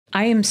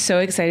I am so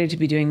excited to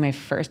be doing my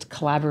first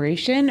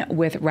collaboration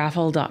with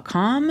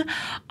raffle.com.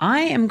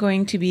 I am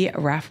going to be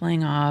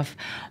raffling off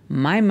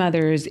my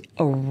mother's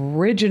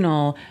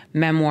original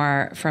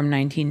memoir from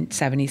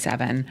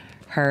 1977,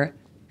 her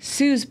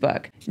Suze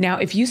book. Now,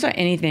 if you saw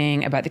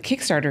anything about the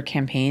Kickstarter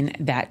campaign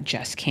that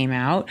just came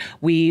out,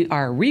 we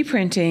are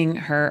reprinting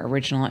her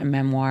original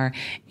memoir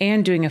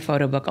and doing a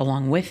photo book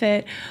along with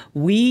it.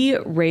 We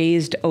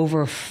raised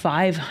over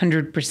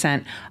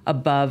 500%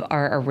 above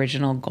our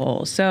original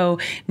goal. So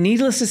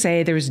needless to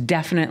say, there's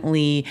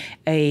definitely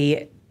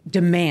a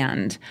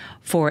demand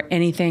for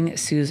anything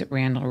Suze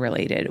Randall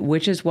related,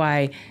 which is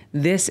why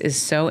this is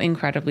so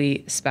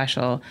incredibly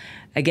special.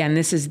 Again,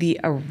 this is the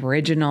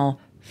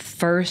original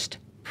first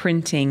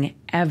printing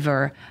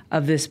ever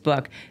of this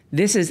book.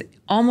 This is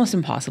almost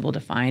impossible to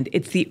find.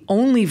 It's the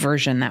only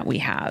version that we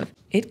have.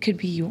 It could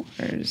be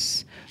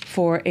yours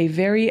for a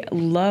very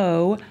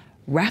low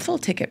raffle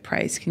ticket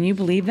price. Can you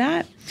believe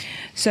that?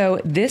 So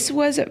this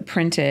was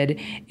printed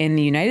in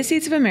the United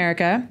States of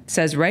America. It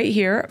says right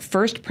here,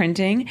 first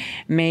printing,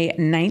 May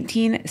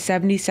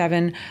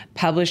 1977,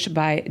 published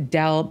by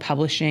Dell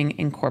Publishing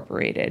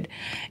Incorporated.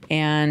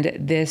 And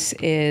this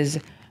is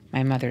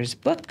my mother's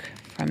book.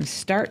 From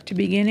start to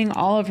beginning,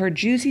 all of her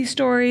juicy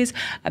stories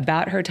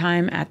about her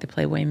time at the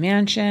Playboy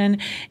Mansion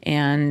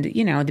and,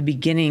 you know, the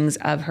beginnings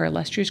of her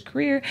illustrious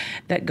career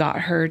that got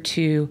her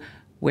to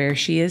where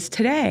she is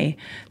today.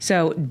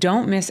 So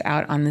don't miss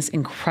out on this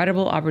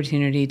incredible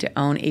opportunity to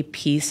own a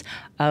piece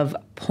of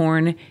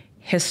porn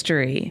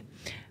history.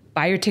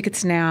 Buy your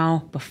tickets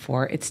now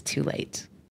before it's too late.